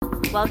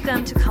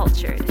Welcome to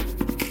Cultured.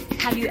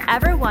 Have you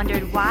ever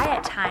wondered why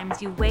at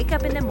times you wake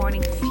up in the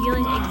morning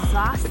feeling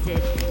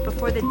exhausted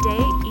before the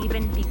day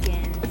even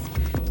begins?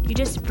 You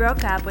just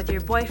broke up with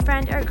your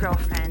boyfriend or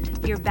girlfriend,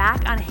 you're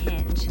back on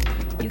Hinge,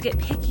 you get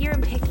pickier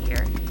and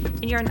pickier,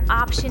 and you're on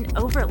option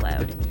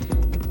overload.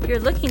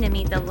 You're looking to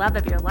meet the love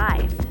of your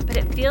life, but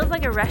it feels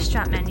like a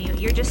restaurant menu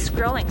you're just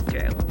scrolling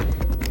through.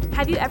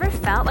 Have you ever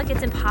felt like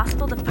it's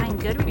impossible to find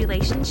good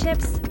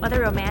relationships, whether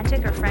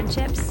romantic or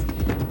friendships?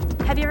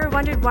 Have you ever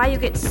wondered why you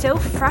get so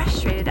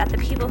frustrated at the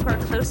people who are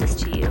closest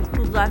to you,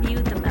 who love you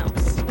the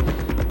most?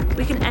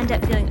 We can end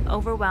up feeling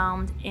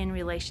overwhelmed in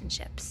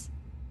relationships.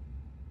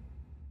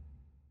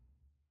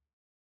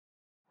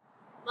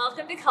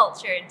 Welcome to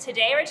Cultured.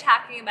 Today we're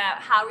talking about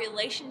how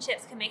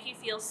relationships can make you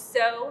feel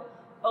so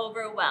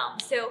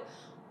overwhelmed. So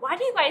why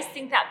do you guys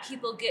think that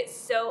people get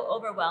so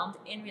overwhelmed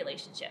in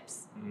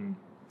relationships?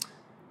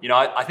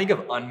 I think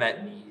of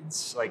unmet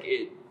needs.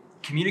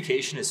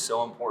 Communication is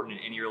so important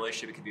in any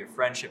relationship. It could be a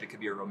friendship, it could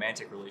be a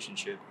romantic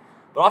relationship.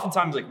 But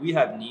oftentimes, we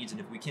have needs,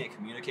 and if we can't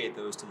communicate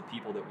those to the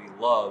people that we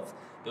love,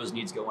 those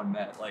needs go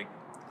unmet.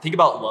 Think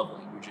about love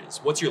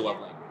languages. What's your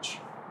love language?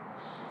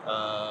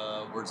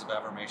 Words of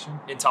affirmation.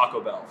 In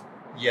Taco Bell.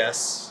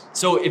 Yes.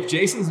 So if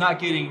Jason's not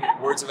getting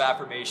words of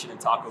affirmation in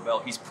Taco Bell,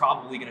 he's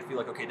probably going to feel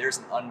like, okay, there's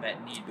an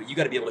unmet need, but you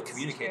got to be able to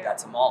communicate that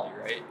to Molly,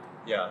 right?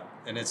 Yeah,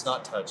 and it's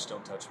not touch.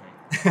 Don't touch me.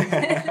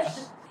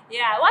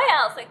 Yeah, why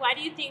else? Why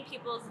do you think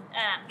people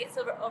get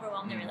so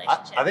overwhelmed in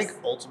relationships? I think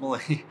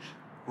ultimately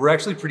we're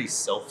actually pretty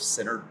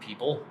self-centered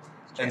people.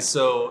 Sure. And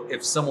so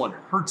if someone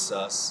hurts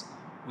us,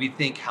 we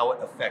think how it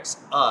affects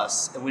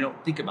us, and we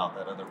don't think about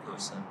that other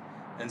person.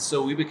 And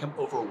so we become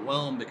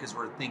overwhelmed because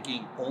we're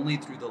thinking only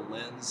through the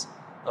lens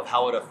of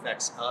how it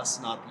affects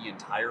us, not the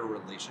entire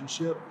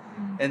relationship.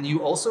 Mm-hmm. And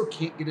you also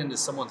can't get into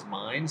someone's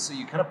mind, so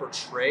you kind of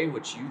portray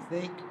what you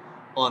think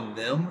on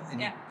them.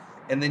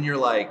 And then you're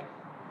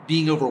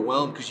being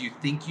overwhelmed because you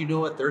think you know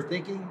what they're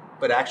thinking,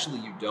 but actually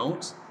you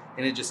don't.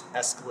 And it just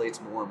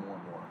escalates more and more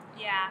and more.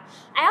 Yeah.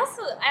 I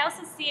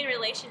also see in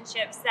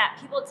relationships that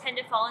people tend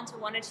to fall into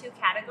one or two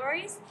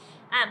categories.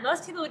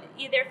 Most people would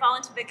either fall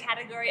into the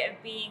category of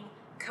being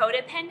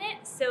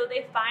codependent, so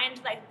they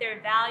find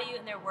their value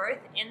and their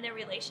worth in their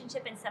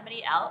relationship in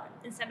somebody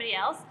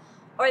else,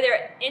 or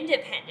they're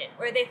independent,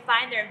 where they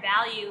find their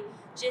value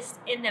just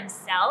in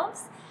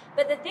themselves.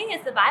 But the thing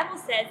is, the Bible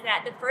says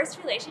that the first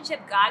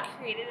relationship God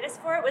created us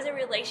for was a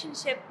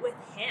relationship with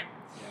Him.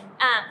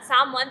 Yeah.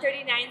 Psalm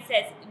 139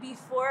 says,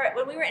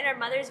 when we were in our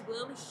mother's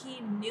womb, He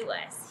knew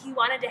us. He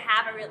wanted to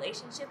have a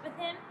relationship with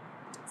Him.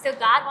 So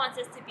God wants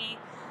us to be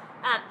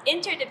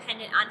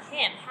interdependent on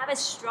Him, have a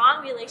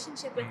strong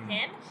relationship with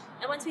Him.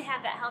 And once we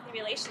have that healthy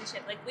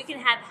relationship, we can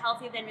have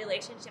healthy then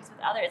relationships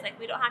with others.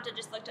 We don't have to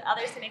just look to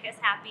others to make us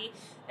happy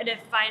and to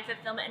find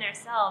fulfillment in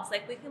ourselves.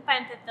 We can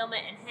find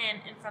fulfillment in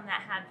Him, and from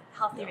that have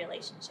healthy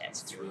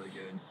relationships. It's really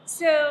good.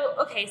 So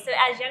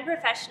as young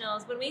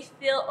professionals, when we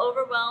feel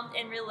overwhelmed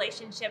in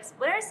relationships,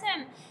 what are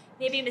some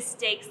maybe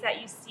mistakes that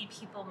you see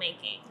people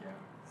making? Yeah.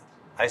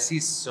 I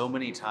see so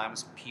many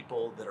times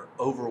people that are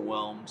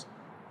overwhelmed.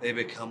 They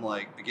become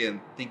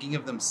thinking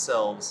of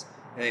themselves,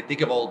 and they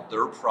think of all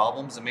their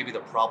problems and maybe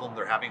the problem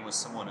they're having with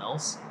someone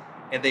else,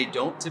 and they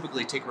don't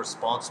typically take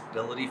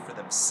responsibility for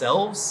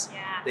themselves.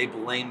 Yeah. They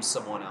blame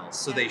someone else.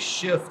 So they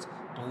shift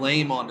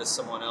blame onto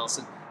someone else.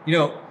 And,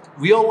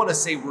 we all want to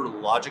say we're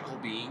logical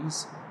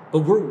beings, but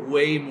we're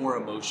way more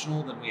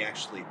emotional than we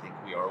actually think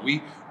we are.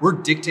 We're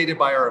dictated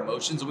by our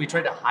emotions, and we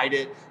try to hide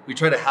it. We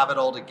try to have it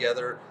all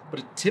together.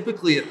 But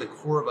typically at the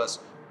core of us,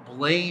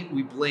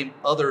 we blame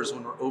others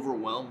when we're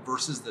overwhelmed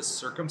versus the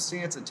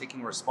circumstance and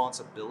taking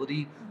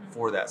responsibility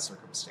for that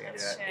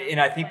circumstance. Yeah.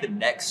 And I think the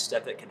next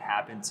step that can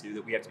happen too,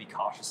 that we have to be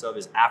cautious of,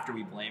 is after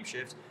we blame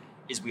shift,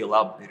 is we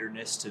allow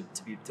bitterness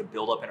to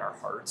build up in our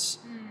hearts.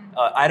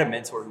 I had a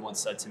mentor who once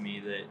said to me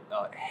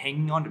that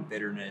hanging on to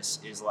bitterness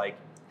is like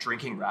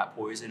drinking rat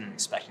poison and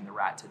expecting the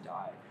rat to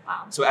die.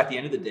 Wow. So at the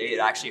end of the day, it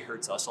actually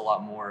hurts us a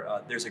lot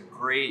more. There's a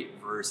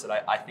great verse that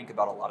I think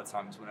about a lot of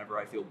times whenever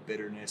I feel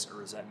bitterness or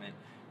resentment.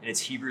 And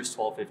it's Hebrews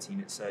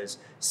 12:15. It says,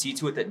 "See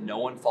to it that no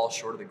one falls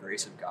short of the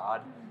grace of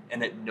God,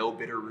 and that no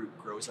bitter root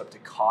grows up to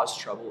cause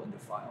trouble and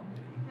defile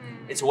many."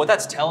 And so what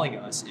that's telling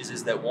us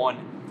is that,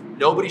 one,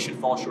 nobody should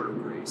fall short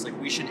of grace.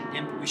 We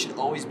should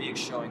always be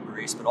showing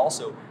grace, but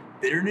also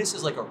bitterness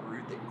is like a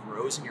root that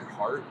grows in your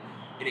heart,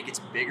 and it gets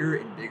bigger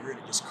and bigger, and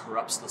it just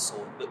corrupts the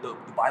soul. The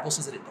Bible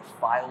says that it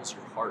defiles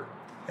your heart.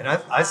 And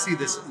I see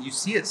this, you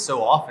see it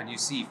so often. You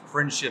see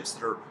friendships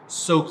that are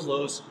so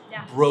close,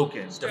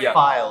 broken,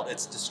 defiled,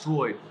 it's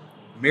destroyed.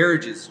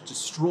 Marriages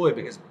destroyed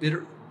because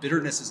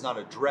bitterness is not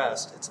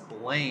addressed, it's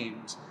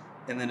blamed,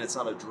 and then it's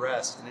not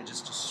addressed, and it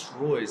just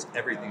destroys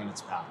everything in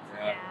its path.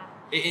 Yeah.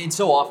 And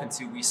so often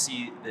too, we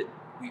see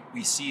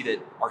that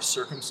our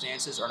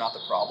circumstances are not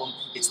the problem,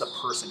 it's the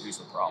person who's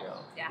the problem.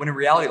 Yeah. When in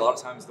reality, a lot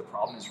of times the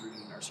problem is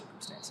rooted in our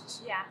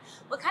circumstances. Yeah.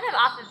 Well, kind of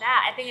off of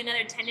that, I think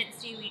another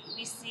tendency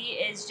we see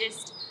is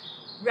just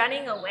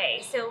running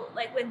away. So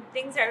like when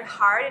things are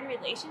hard in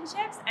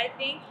relationships, I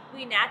think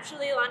we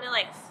naturally want to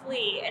like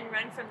flee and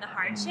run from the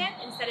hardship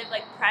instead of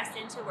like press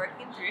into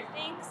working through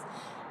things.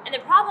 And the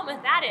problem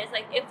with that is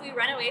like if we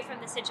run away from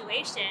the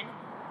situation,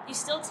 you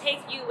still take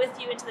you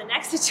with you into the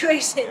next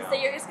situation. So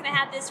you're just going to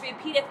have this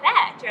repeat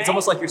effect, right? It's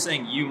almost like you're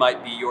saying you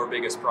might be your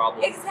biggest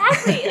problem.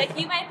 Exactly. Like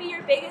you might be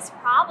your biggest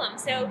problem.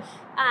 So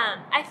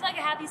I feel like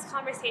I have these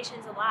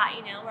conversations a lot,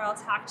 you know, where I'll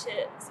talk to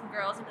some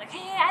girls and be like,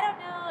 hey, I don't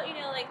know,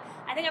 you know, like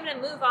I think I'm going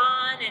to move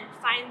on and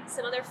find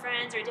some other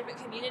friends or a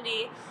different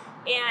community.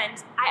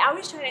 And I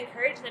always try to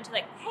encourage them to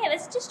like, hey,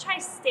 let's just try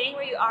staying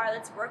where you are.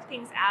 Let's work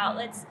things out.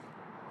 Let's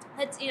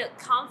you know,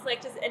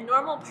 conflict is a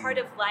normal part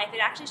of life. It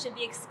actually should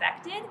be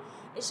expected.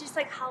 It's just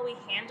like how we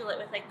handle it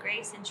with like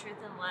grace and truth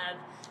and love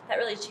that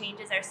really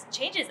changes us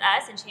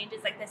and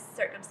changes like the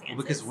circumstances. Well,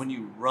 because when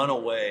you run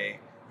away,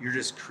 you're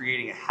just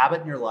creating a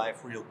habit in your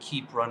life where you'll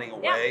keep running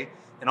away.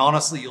 And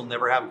honestly, you'll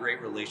never have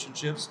great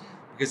relationships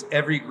because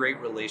every great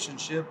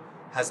relationship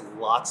has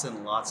lots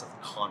and lots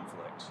of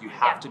conflict. You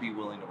have to be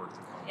willing to work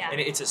through conflict.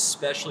 And it's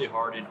especially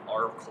hard in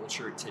our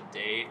culture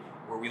today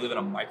where we live in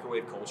a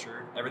microwave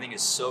culture. Everything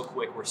is so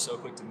quick. We're so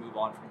quick to move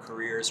on from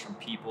careers, from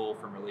people,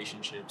 from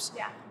relationships.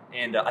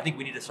 And I think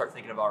we need to start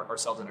thinking about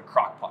ourselves in a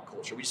crock-pot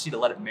culture. We just need to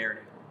let it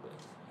marinate a little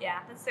bit. Yeah,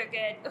 that's so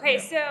good. Okay,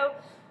 so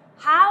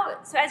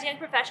as young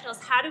professionals,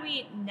 how do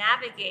we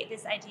navigate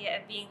this idea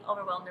of being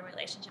overwhelmed in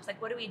relationships?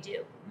 Like, what do we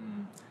do?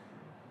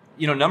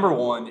 You know, number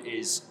one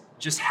is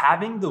just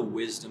having the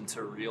wisdom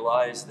to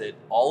realize that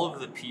all of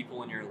the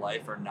people in your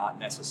life are not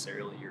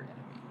necessarily your enemy.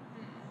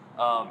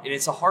 And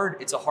it's a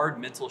hard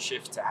mental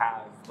shift to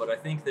have, but I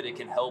think that it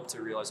can help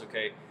to realize,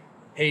 okay,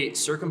 hey,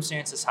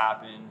 circumstances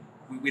happen.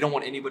 We don't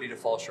want anybody to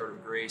fall short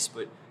of grace,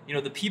 but you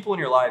know, the people in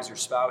your lives, your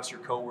spouse,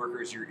 your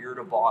coworkers,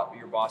 your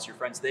boss, your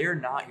friends, they are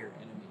not your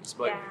enemies.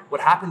 But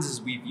what happens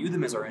is we view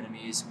them as our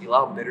enemies. We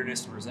allow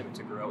bitterness and resentment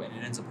to grow, and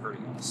it ends up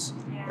hurting us.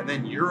 And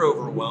then you're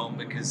overwhelmed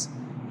because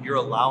you're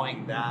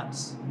allowing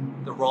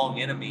the wrong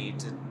enemy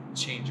to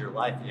change your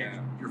life.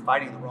 You're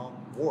fighting the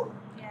wrong war.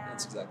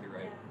 That's exactly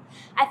right.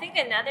 I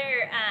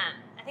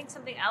think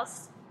something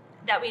else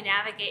that we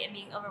navigate in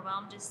being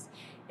overwhelmed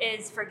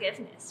is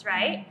forgiveness,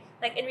 right?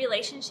 Like in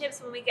relationships,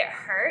 when we get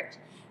hurt,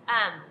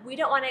 we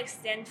don't want to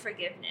extend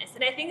forgiveness.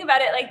 And I think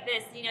about it like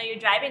this, you know, you're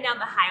driving down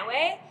the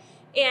highway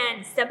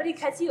and somebody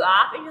cuts you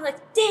off and you're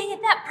like, dang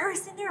it, that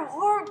person, they're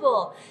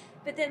horrible.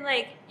 But then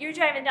like you're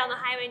driving down the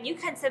highway and you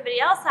cut somebody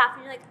else off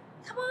and you're like,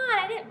 come on,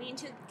 I didn't mean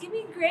to. Give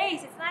me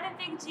grace. It's not a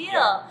big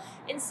deal.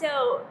 And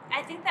so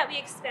I think that we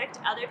expect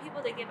other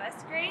people to give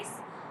us grace.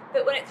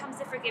 But when it comes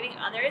to forgiving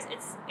others,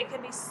 it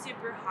can be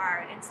super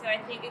hard. And so I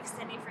think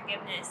extending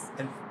forgiveness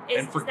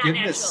is not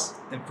natural.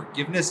 And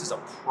forgiveness is a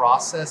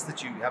process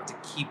that you have to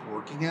keep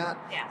working at.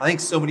 Yeah. I think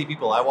so many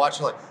people I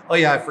watch are like, oh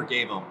yeah, I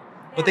forgave them.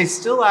 But they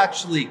still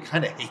actually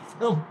kind of hate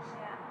them.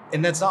 Yeah.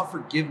 And that's not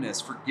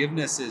forgiveness.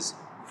 Forgiveness is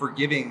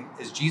forgiving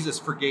as Jesus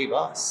forgave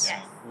us.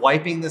 Yes.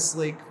 Wiping the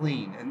slate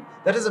clean. And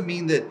that doesn't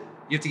mean that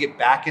you have to get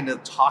back into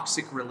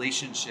toxic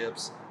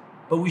relationships.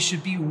 But we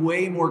should be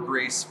way more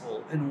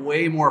graceful and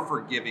way more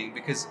forgiving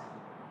because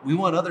we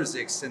want others to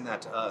extend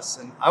that to us.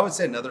 And I would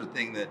say another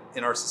thing that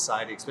in our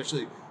society,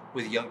 especially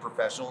with young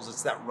professionals,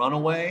 it's that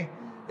runaway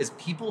is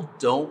people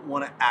don't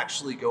want to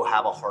actually go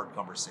have a hard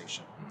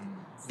conversation.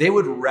 They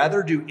would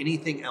rather do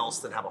anything else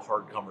than have a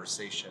hard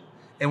conversation.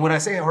 And when I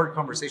say a hard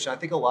conversation, I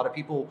think a lot of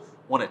people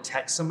want to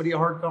text somebody a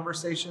hard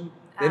conversation.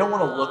 They don't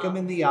want to look them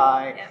in the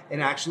eye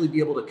and actually be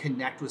able to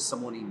connect with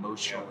someone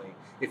emotionally.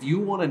 If you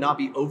want to not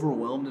be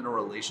overwhelmed in a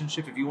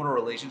relationship, if you want a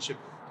relationship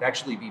to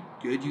actually be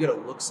good, you got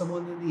to look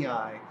someone in the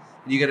eye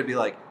and you got to be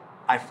like,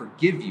 I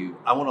forgive you.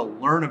 I want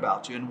to learn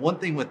about you. And one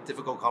thing with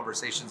difficult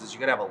conversations is you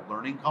got to have a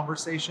learning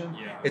conversation.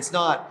 It's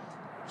not,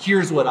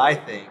 here's what I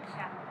think.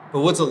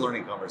 But what's a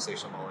learning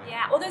conversation, Molly?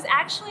 Yeah, well, there's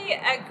actually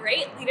a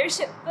great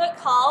leadership book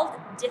called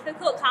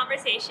Difficult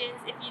Conversations.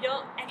 If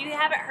you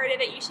haven't heard of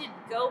it, you should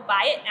go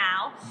buy it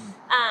now.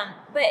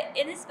 But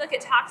in this book,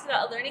 it talks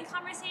about a learning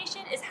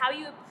conversation is how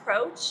you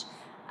approach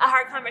a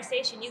hard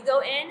conversation. You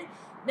go in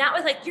not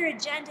with like your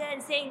agenda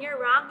and saying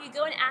you're wrong. You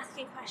go in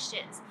asking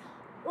questions.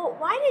 Well,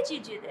 why did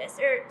you do this?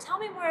 Or tell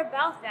me more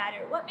about that.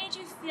 Or what made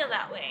you feel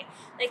that way?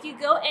 Like you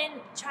go in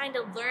trying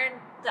to learn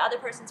the other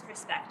person's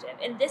perspective.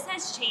 And this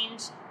has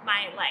changed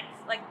my life.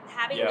 Like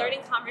having learning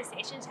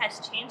conversations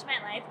has changed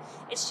my life.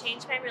 It's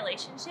changed my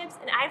relationships.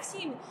 And I've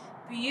seen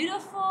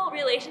beautiful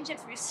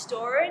relationships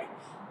restored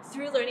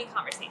through learning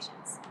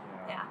conversations.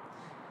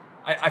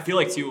 I feel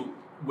like too,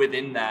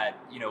 within that,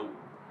 you know,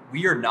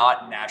 we are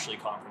not naturally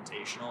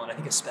confrontational. And I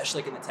think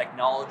especially like in the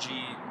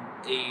technology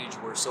age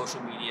where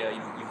social media, you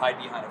know, you hide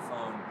behind a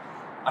phone.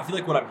 I feel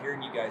like what I'm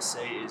hearing you guys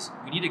say is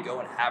we need to go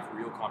and have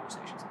real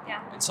conversations.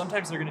 And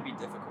sometimes they're going to be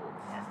difficult.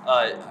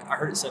 I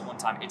heard it said one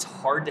time, it's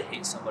hard to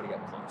hate somebody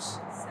up close.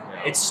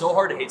 It's so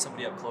hard to hate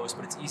somebody up close,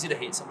 but it's easy to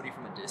hate somebody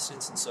from a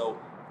distance. And so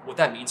what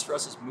that means for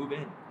us is move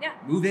in.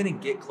 Move in and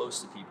get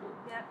close to people.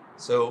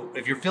 So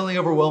if you're feeling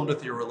overwhelmed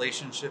with your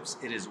relationships,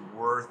 it is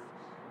worth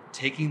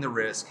taking the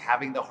risk,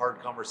 having the hard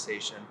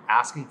conversation,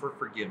 asking for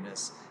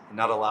forgiveness, and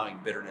not allowing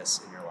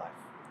bitterness in your life.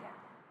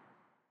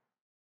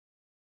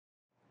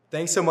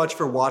 Thanks so much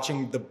for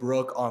watching the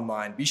Brook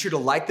Online. Be sure to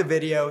like the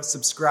video,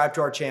 subscribe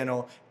to our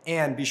channel,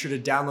 and be sure to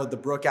download the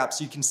Brook app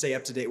so you can stay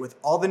up to date with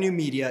all the new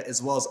media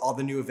as well as all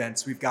the new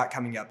events we've got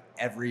coming up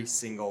every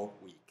single